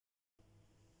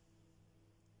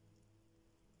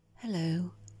Hello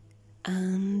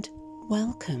and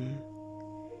welcome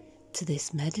to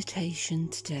this meditation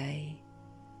today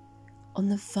on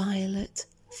the violet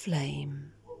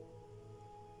flame.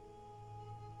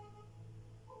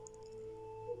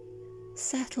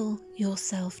 Settle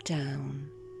yourself down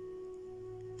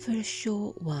for a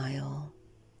short while,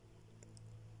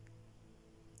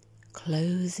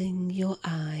 closing your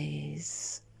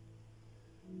eyes.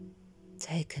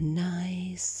 Take a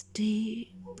nice deep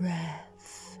breath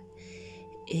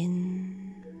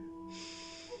in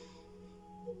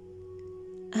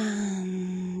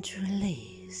and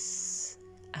release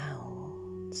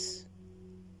out,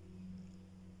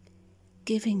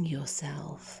 giving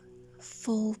yourself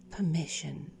full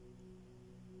permission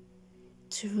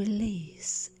to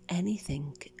release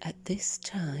anything at this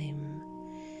time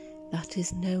that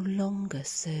is no longer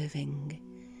serving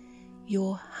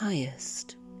your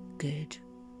highest good.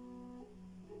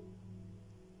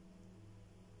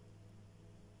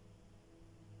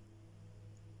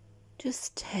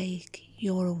 Just take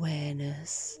your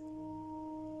awareness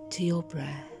to your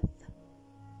breath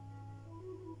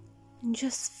and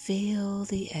just feel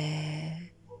the air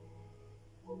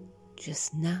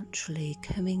just naturally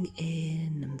coming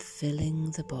in and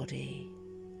filling the body.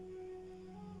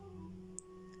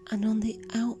 And on the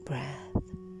out breath,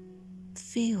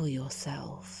 feel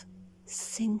yourself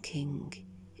sinking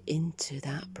into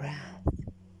that breath,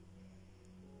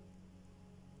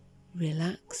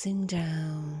 relaxing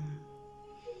down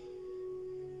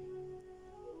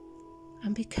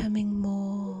and becoming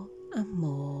more and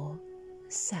more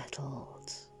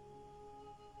settled.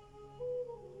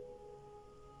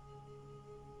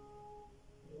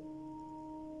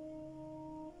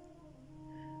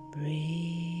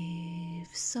 Breathe,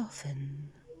 soften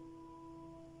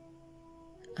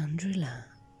and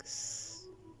relax.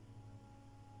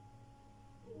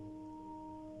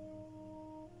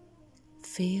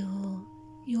 Feel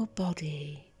your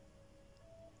body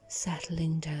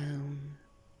settling down,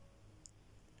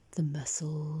 the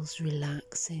muscles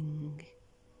relaxing,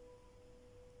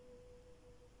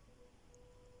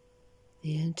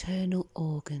 the internal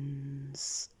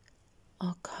organs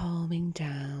are calming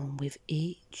down with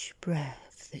each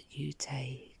breath that you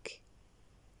take.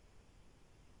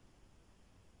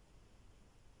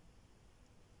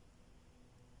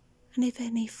 And if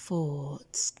any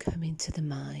thoughts come into the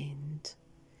mind,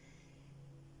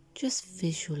 just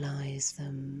visualize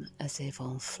them as if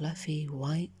on fluffy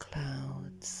white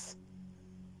clouds,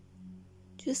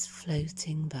 just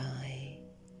floating by.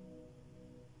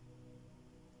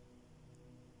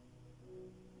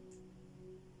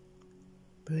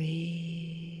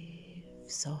 Breathe,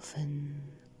 soften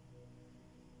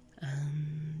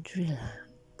and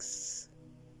relax.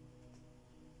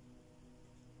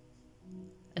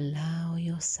 Allow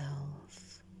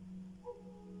yourself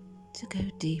to go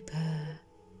deeper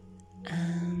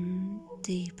and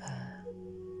deeper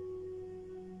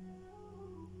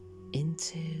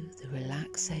into the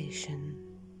relaxation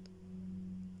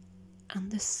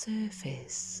and the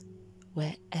surface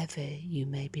wherever you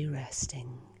may be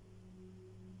resting.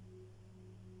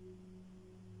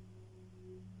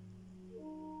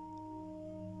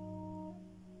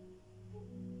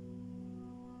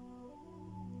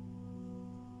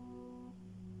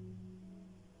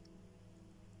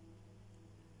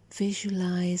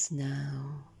 Visualize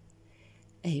now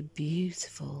a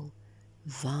beautiful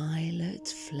violet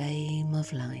flame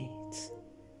of light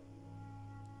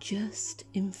just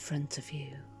in front of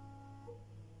you.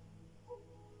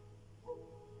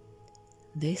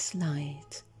 This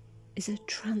light is a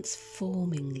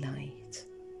transforming light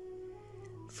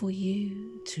for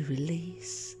you to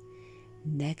release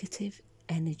negative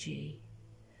energy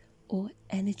or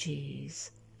energies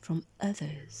from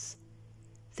others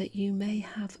that you may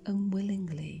have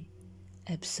unwillingly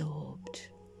absorbed.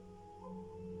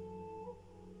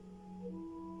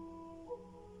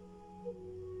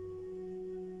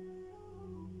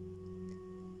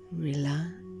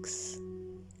 Relax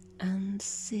and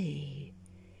see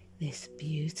this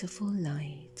beautiful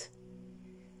light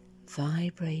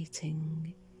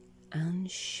vibrating and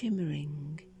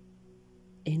shimmering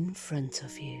in front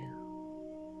of you.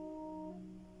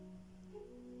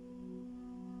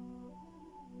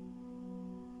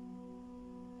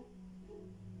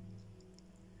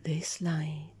 This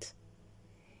light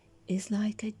is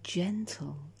like a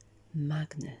gentle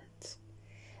magnet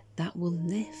that will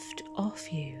lift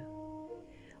off you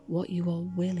what you are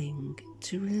willing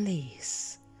to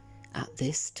release at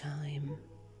this time.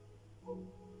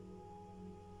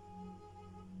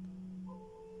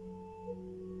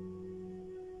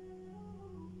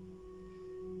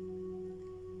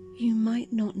 You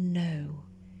might not know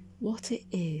what it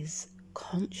is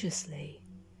consciously,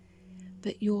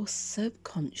 but your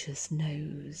subconscious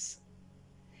knows.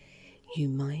 You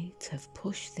might have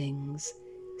pushed things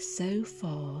so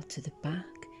far to the back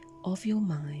of your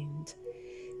mind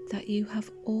that you have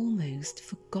almost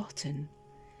forgotten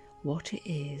what it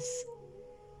is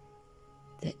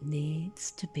that needs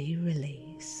to be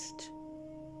released.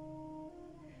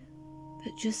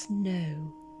 But just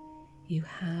know you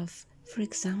have, for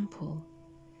example,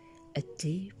 a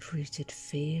deep-rooted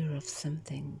fear of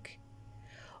something,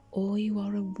 or you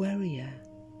are a worrier.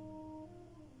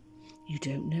 You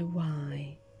don't know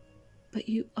why, but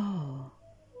you are.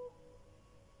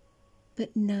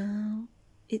 But now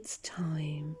it's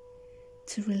time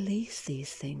to release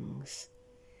these things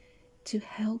to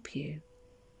help you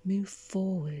move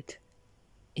forward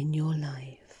in your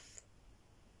life.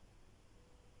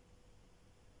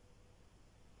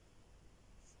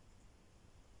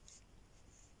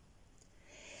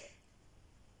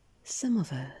 Some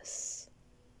of us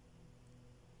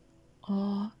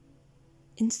are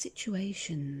in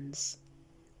situations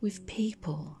with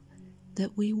people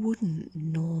that we wouldn't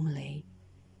normally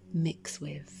mix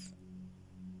with.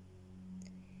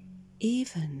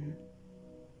 Even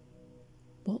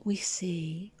what we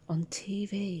see on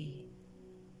TV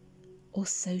or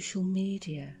social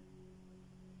media,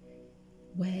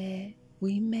 where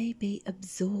we may be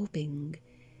absorbing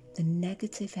the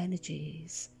negative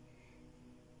energies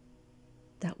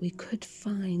that we could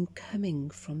find coming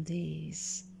from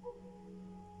these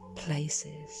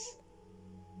places.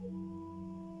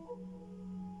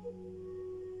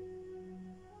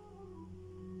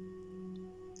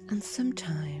 And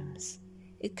sometimes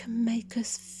it can make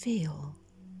us feel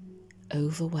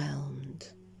overwhelmed.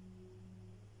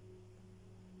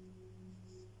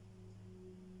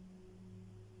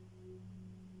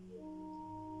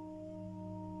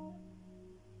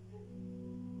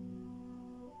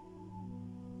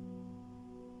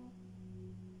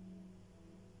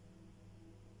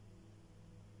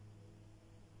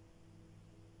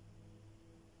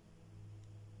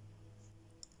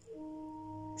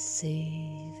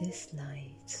 See this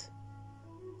light,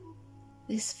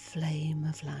 this flame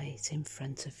of light in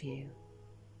front of you.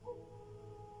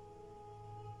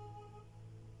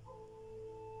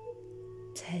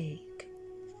 Take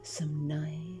some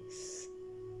nice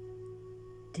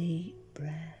deep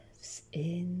breaths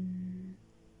in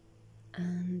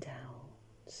and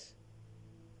out.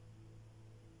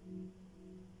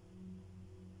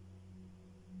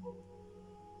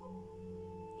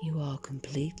 You are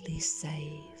completely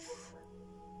safe.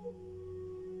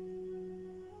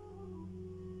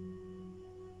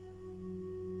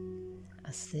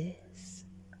 As this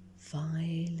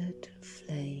violet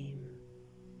flame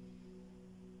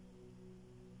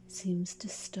seems to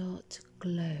start to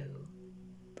glow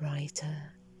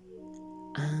brighter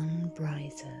and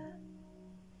brighter.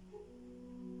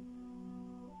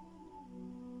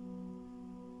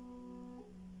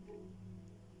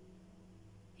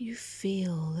 You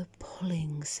feel a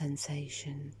pulling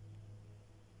sensation.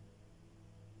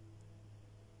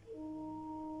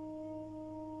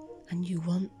 And you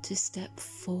want to step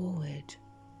forward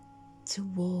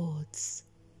towards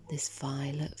this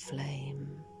violet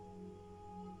flame.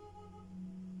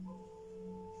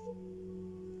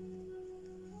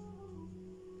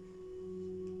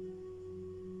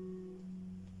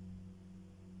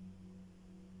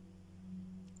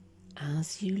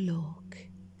 As you look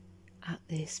at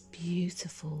this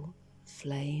beautiful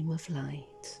flame of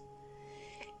light,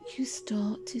 you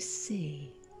start to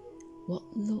see what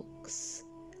looks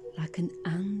like an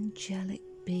angelic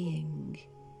being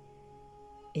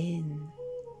in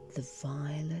the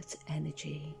violet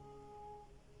energy.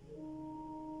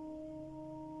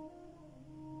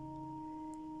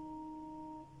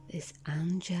 This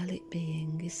angelic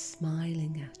being is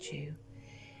smiling at you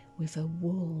with a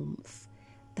warmth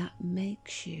that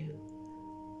makes you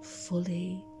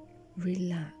fully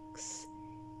relax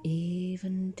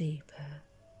even deeper,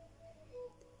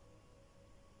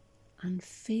 and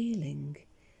feeling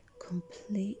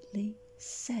completely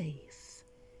safe,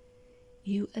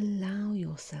 you allow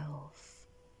yourself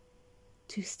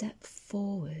to step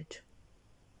forward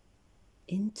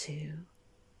into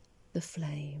the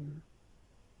flame.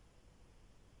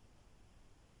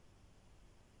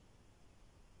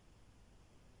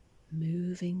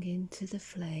 Moving into the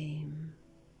flame,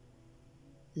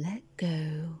 let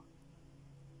go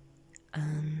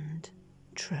and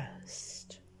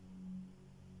trust.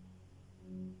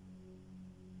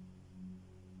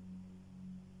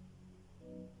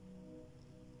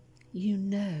 You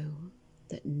know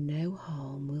that no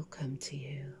harm will come to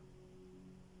you,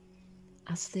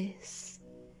 as this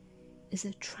is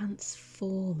a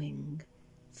transforming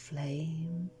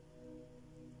flame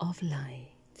of light.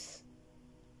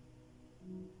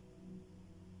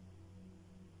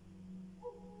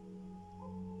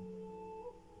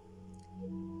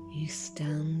 You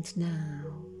stand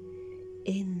now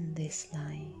in this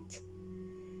light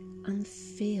and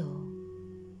feel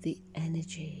the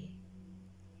energy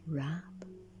wrap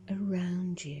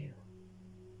around you.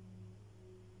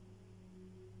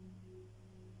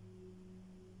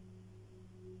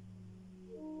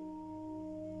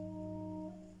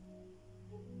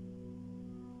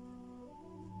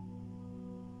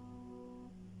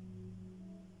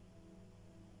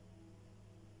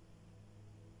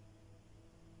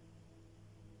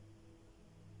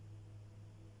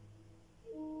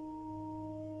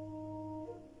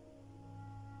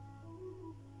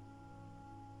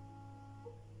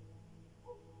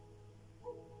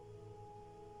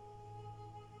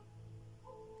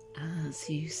 As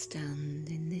you stand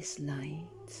in this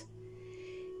light,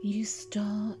 you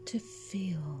start to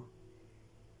feel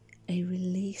a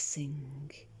releasing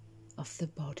of the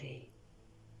body.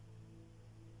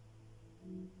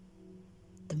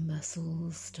 The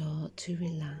muscles start to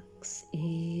relax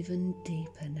even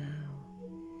deeper now,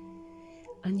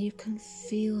 and you can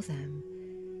feel them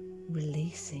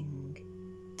releasing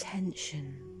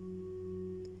tension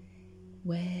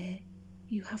where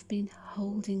you have been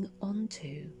holding on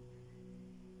to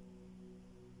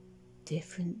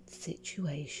different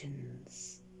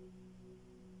situations.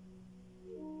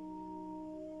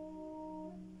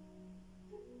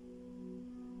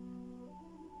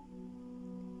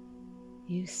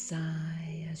 You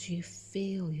sigh as you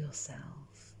feel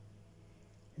yourself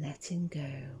letting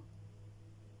go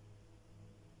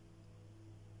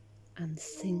and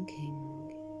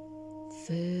sinking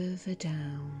further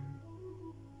down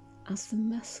as the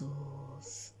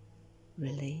muscles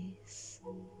release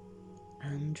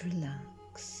and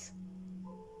relax.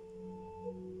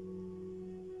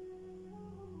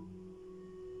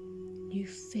 You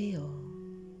feel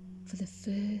for the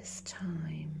first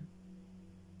time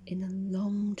in a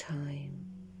long time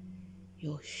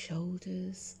your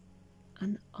shoulders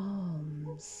and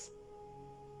arms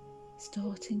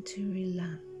starting to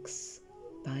relax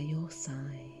by your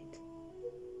side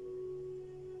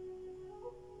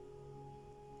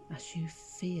as you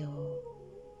feel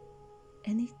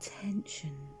any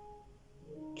tension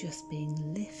just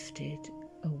being lifted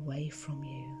away from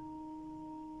you.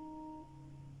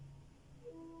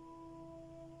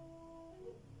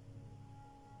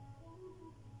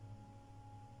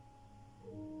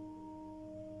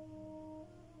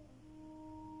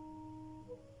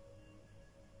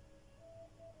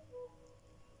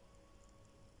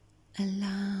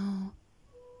 Allow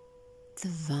the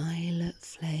violet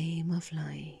flame of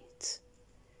light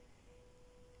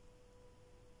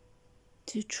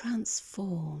to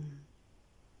transform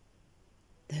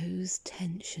those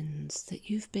tensions that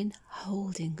you've been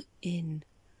holding in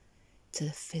to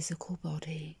the physical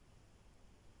body.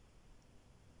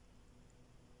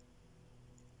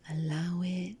 Allow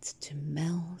it to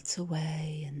melt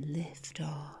away and lift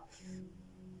off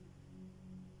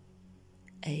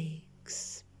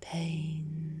aches,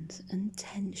 pains and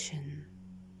tension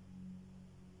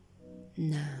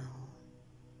now.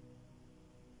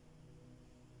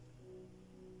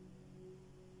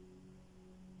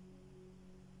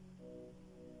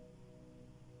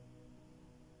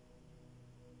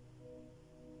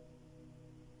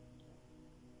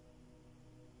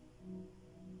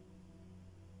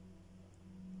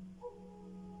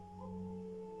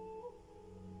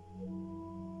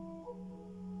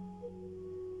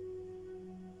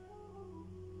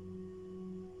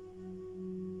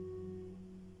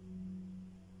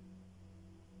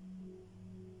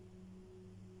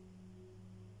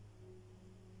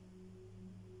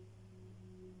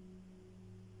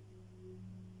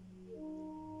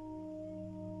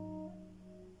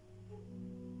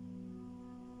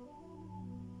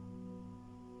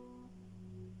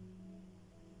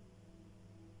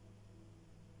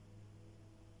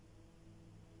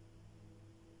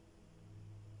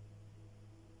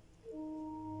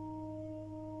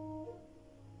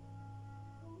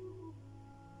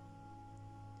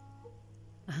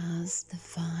 As the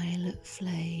violet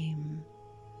flame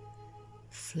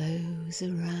flows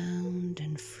around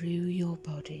and through your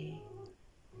body,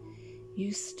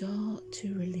 you start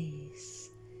to release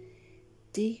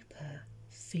deeper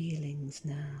feelings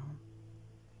now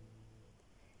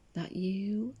that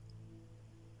you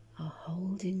are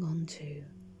holding on to.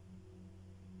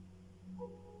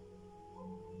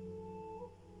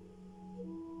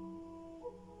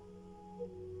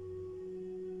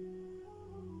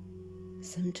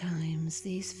 Sometimes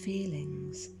these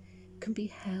feelings can be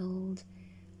held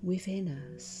within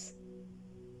us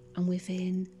and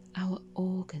within our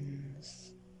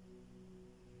organs.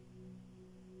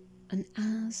 And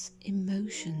as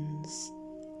emotions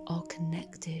are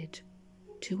connected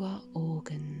to our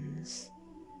organs,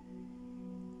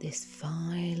 this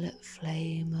violet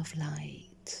flame of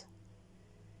light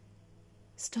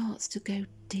starts to go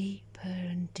deeper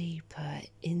and deeper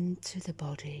into the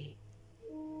body,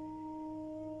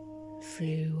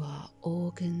 through our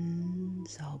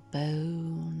organs, our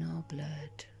bone, our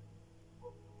blood,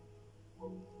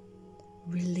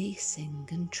 releasing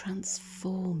and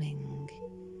transforming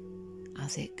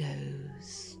as it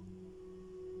goes.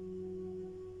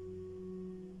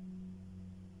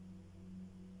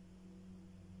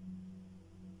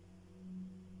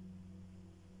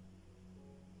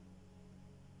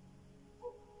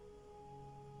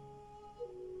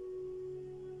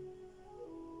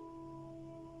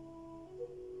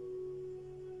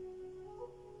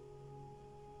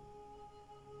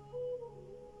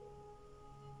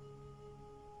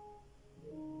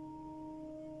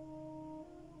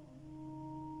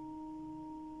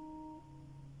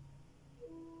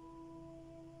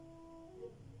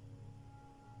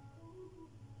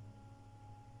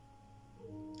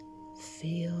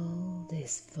 Feel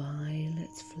this violet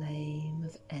flame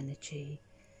of energy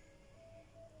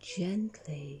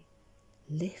gently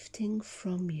lifting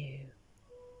from you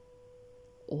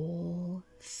all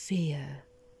fear,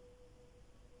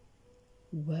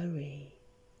 worry,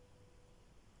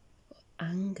 or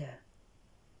anger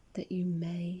that you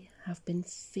may have been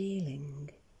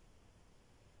feeling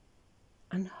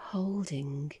and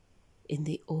holding in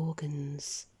the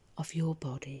organs of your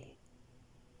body.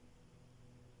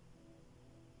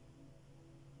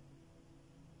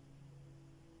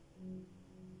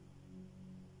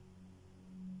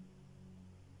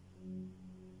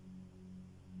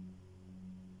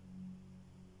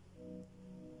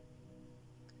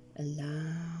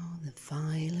 Allow the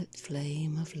violet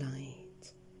flame of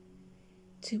light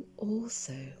to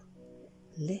also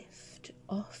lift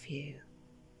off you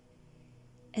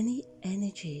any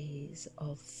energies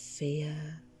of fear,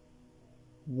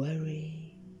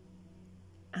 worry,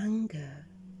 anger,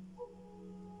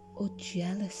 or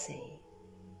jealousy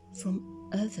from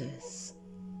others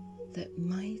that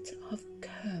might have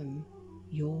come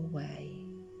your way.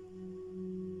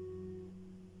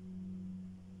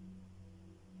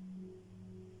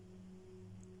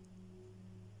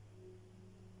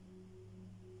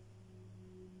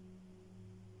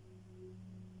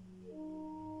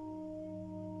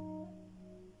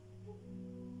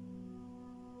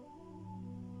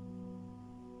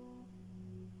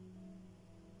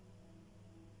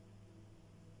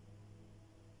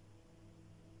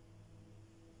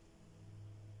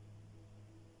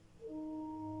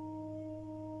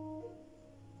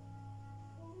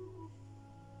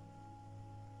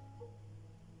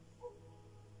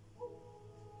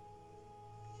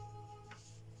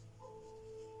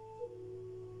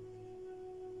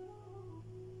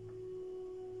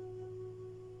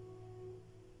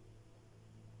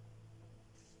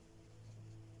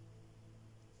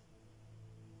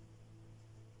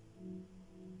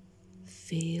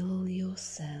 Feel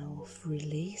yourself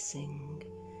releasing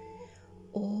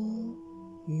all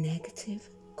negative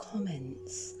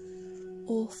comments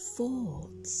or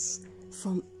thoughts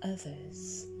from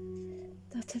others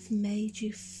that have made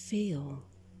you feel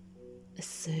a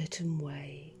certain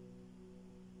way.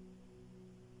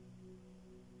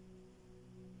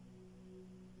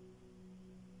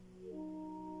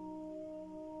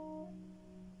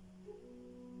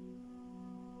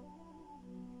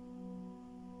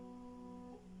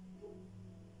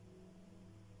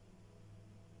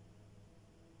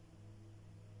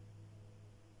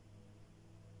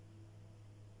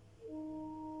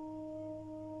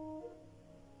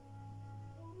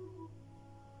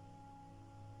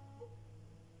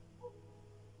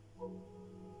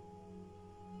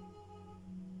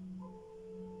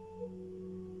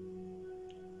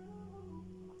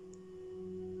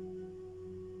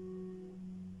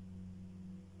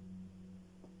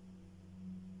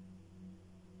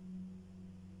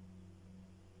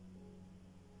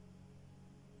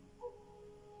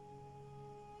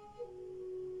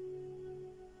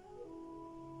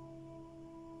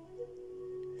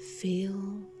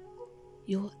 Feel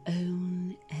your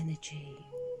own energy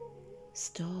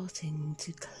starting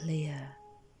to clear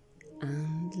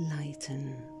and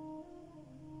lighten.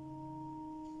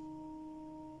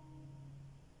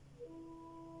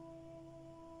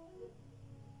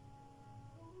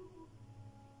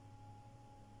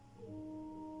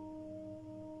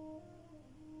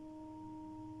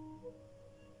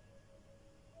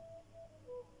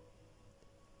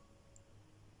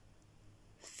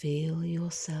 Feel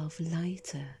yourself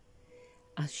lighter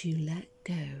as you let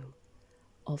go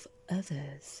of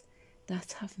others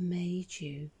that have made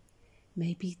you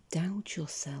maybe doubt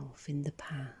yourself in the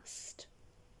past.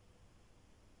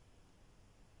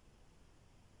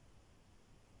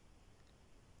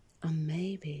 And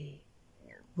maybe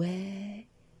where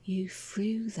you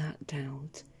through that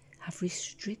doubt have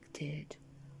restricted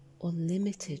or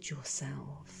limited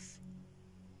yourself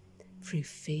through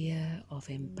fear of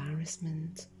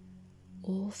embarrassment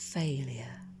or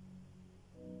failure.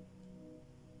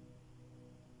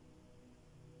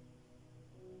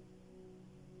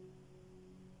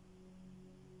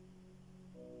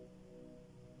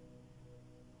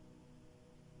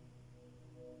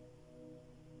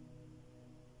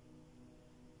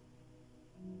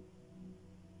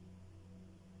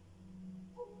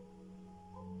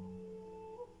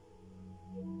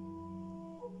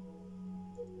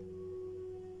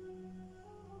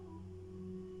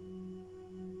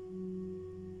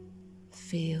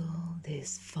 Feel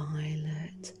this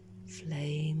violet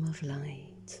flame of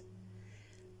light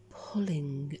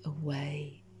pulling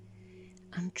away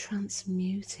and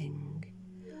transmuting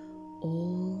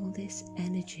all this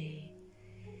energy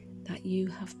that you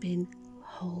have been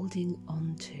holding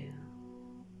on to.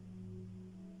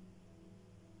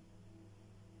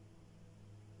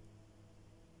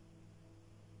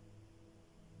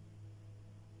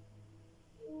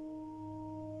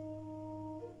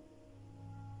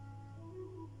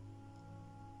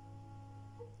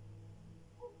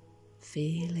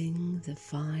 Feeling the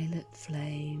violet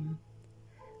flame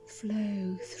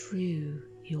flow through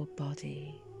your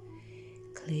body,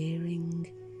 clearing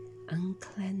and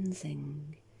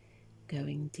cleansing,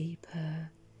 going deeper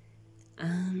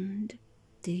and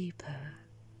deeper.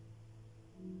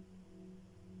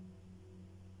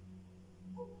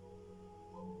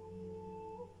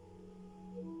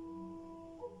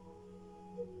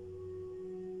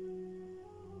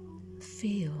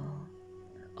 Feel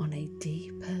on a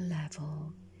deeper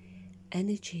level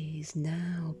energies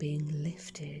now being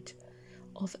lifted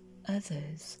of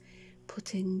others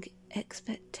putting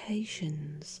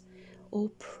expectations or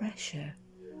pressure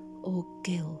or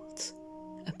guilt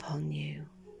upon you.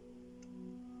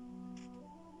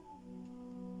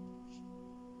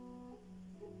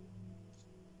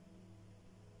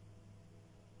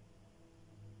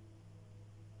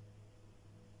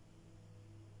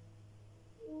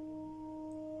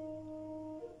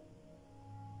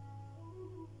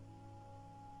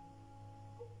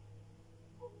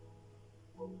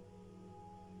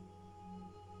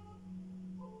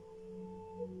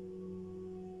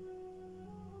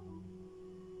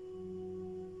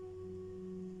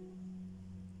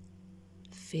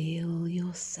 Feel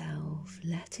yourself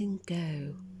letting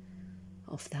go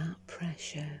of that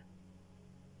pressure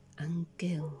and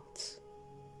guilt,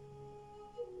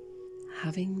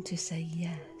 having to say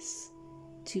yes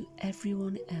to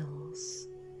everyone else,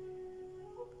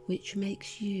 which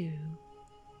makes you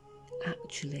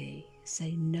actually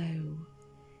say no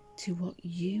to what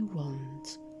you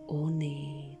want or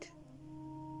need.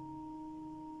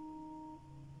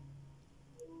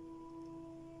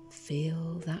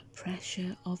 Feel that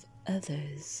pressure of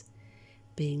others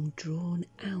being drawn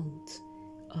out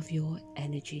of your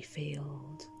energy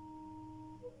field.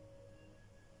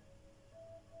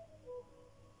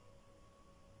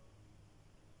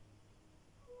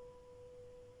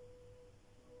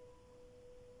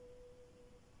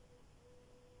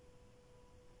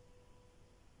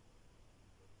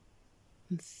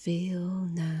 And feel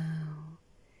now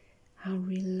how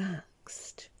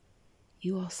relaxed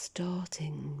you are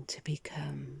starting to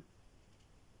become.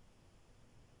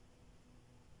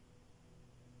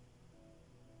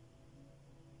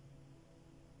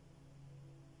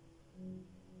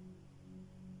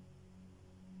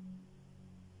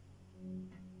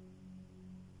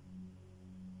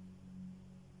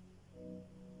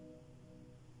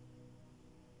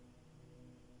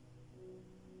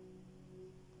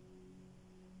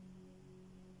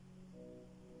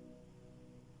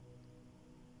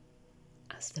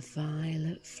 As the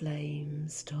violet flame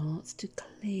starts to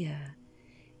clear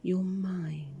your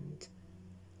mind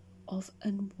of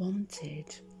unwanted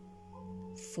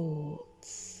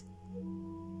thoughts,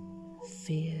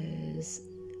 fears,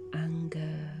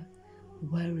 anger,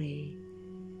 worry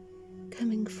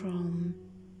coming from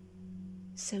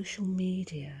social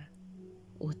media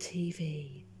or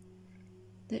TV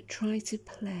that try to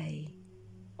play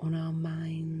on our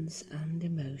minds and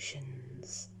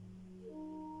emotions.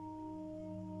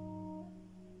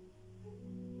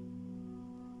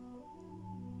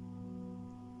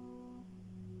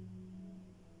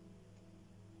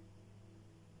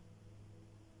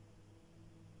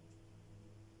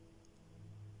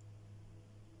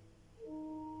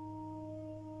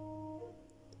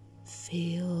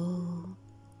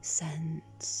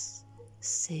 sense,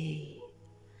 see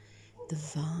the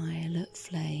violet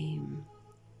flame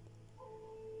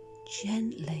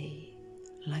gently,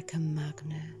 like a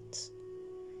magnet,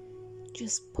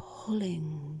 just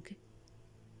pulling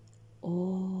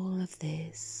all of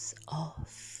this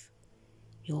off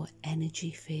your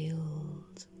energy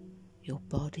field, your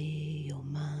body, your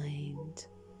mind,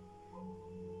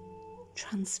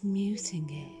 transmuting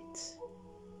it.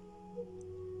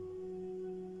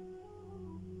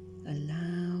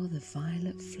 Allow the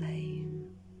violet flame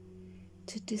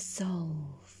to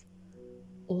dissolve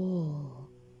all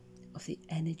of the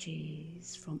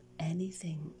energies from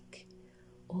anything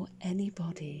or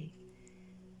anybody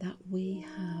that we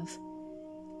have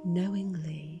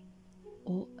knowingly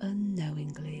or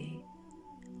unknowingly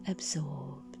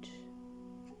absorbed.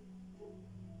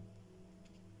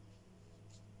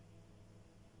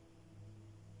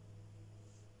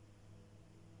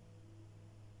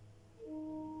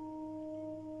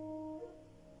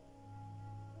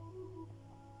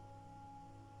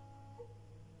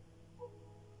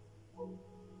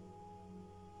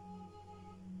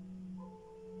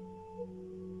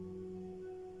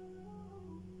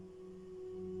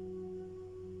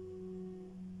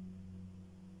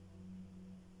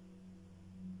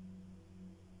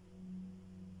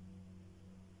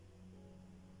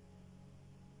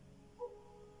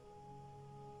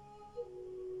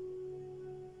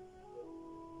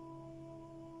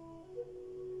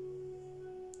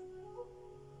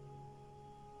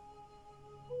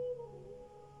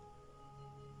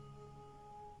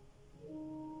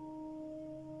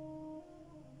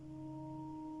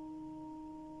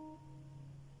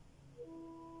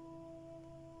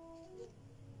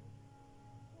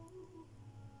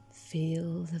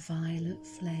 Feel the violet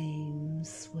flame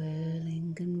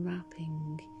swirling and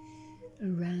wrapping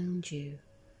around you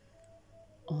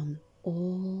on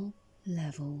all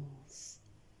levels: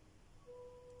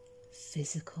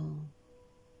 physical,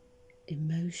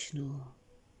 emotional,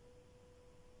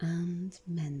 and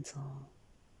mental.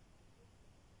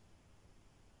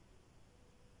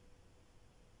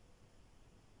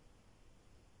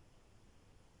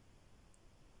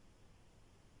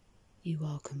 You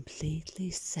are completely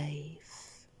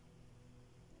safe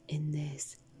in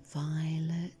this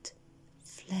violet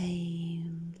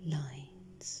flame light.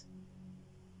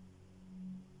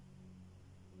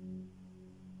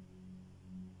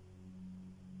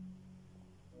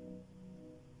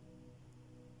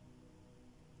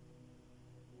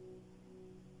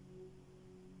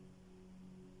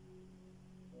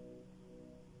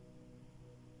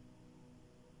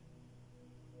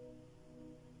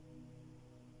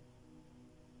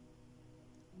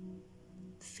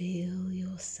 Feel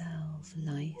yourself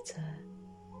lighter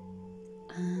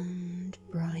and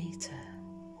brighter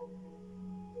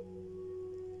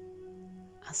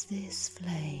as this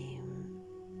flame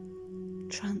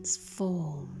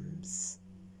transforms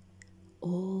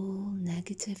all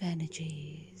negative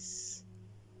energies,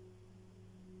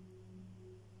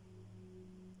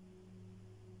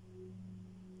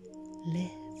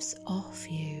 lifts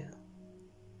off you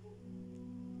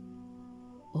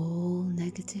all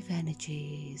negative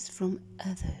energies from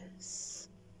others,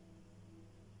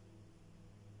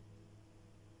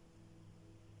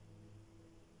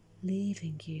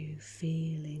 leaving you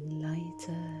feeling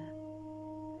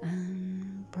lighter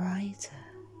and brighter.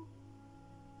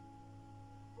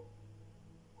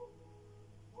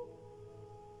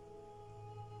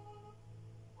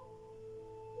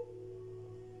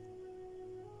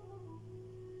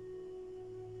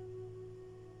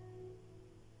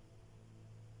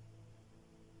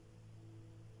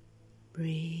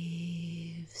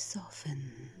 Breathe, soften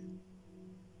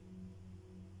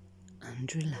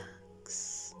and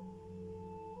relax.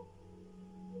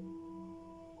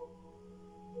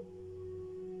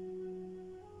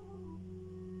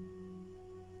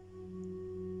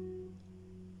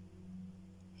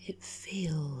 It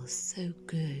feels so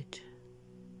good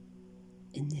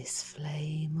in this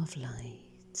flame of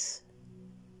light.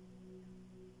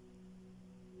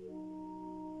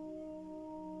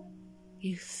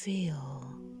 You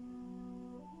feel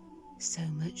so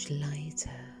much lighter,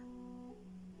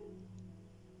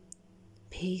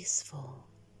 peaceful,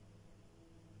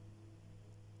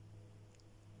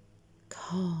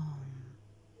 calm,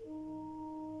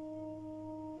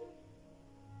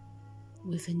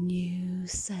 with a new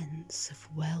sense of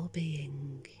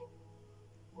well-being.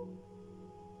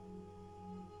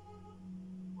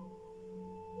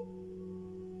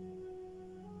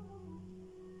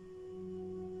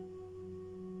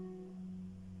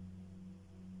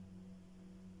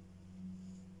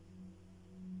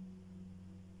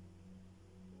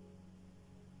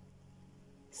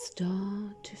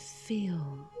 start to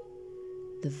feel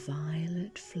the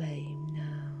violet flame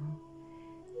now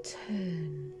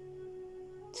turn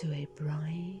to a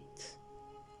bright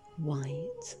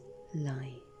white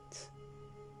light,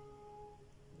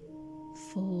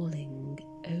 falling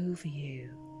over you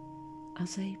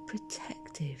as a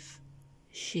protective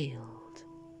shield.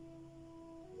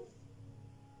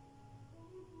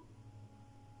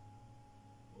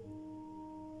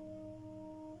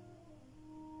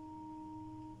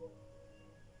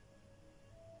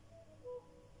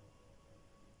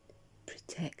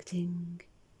 Protecting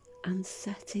and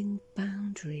setting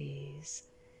boundaries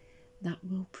that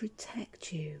will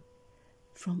protect you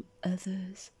from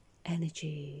others'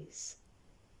 energies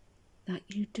that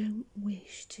you don't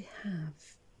wish to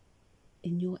have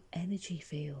in your energy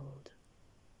field.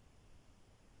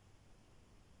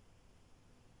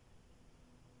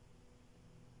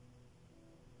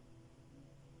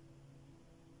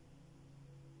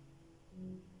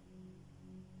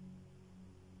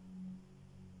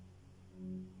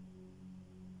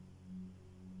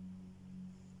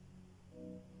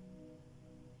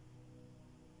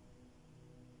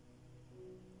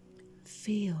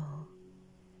 Feel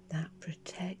that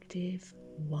protective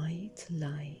white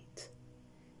light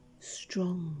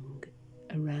strong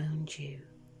around you,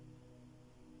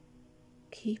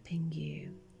 keeping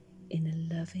you in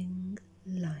a loving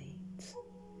light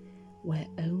where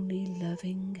only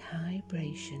loving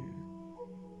vibration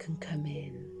can come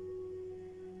in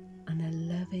and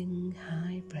a loving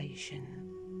vibration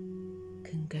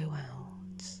can go out.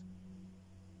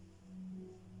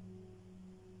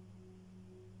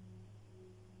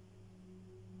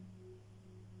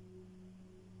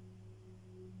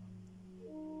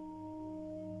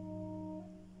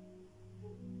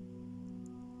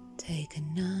 Take a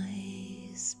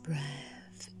nice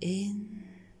breath in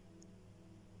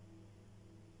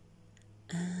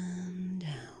and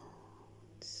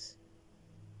out.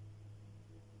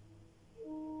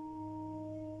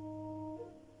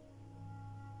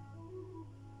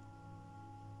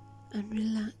 And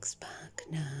relax back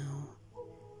now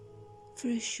for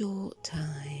a short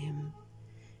time,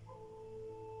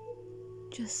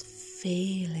 just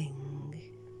feeling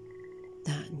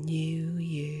that new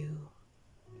you.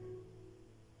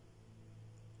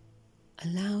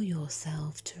 Allow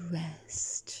yourself to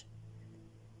rest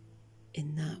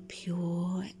in that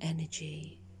pure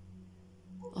energy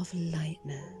of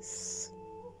lightness.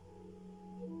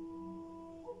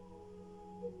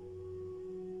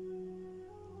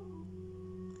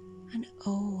 And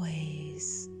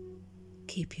always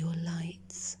keep your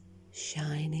lights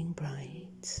shining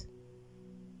bright.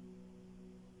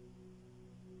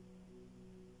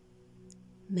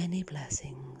 Many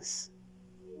blessings.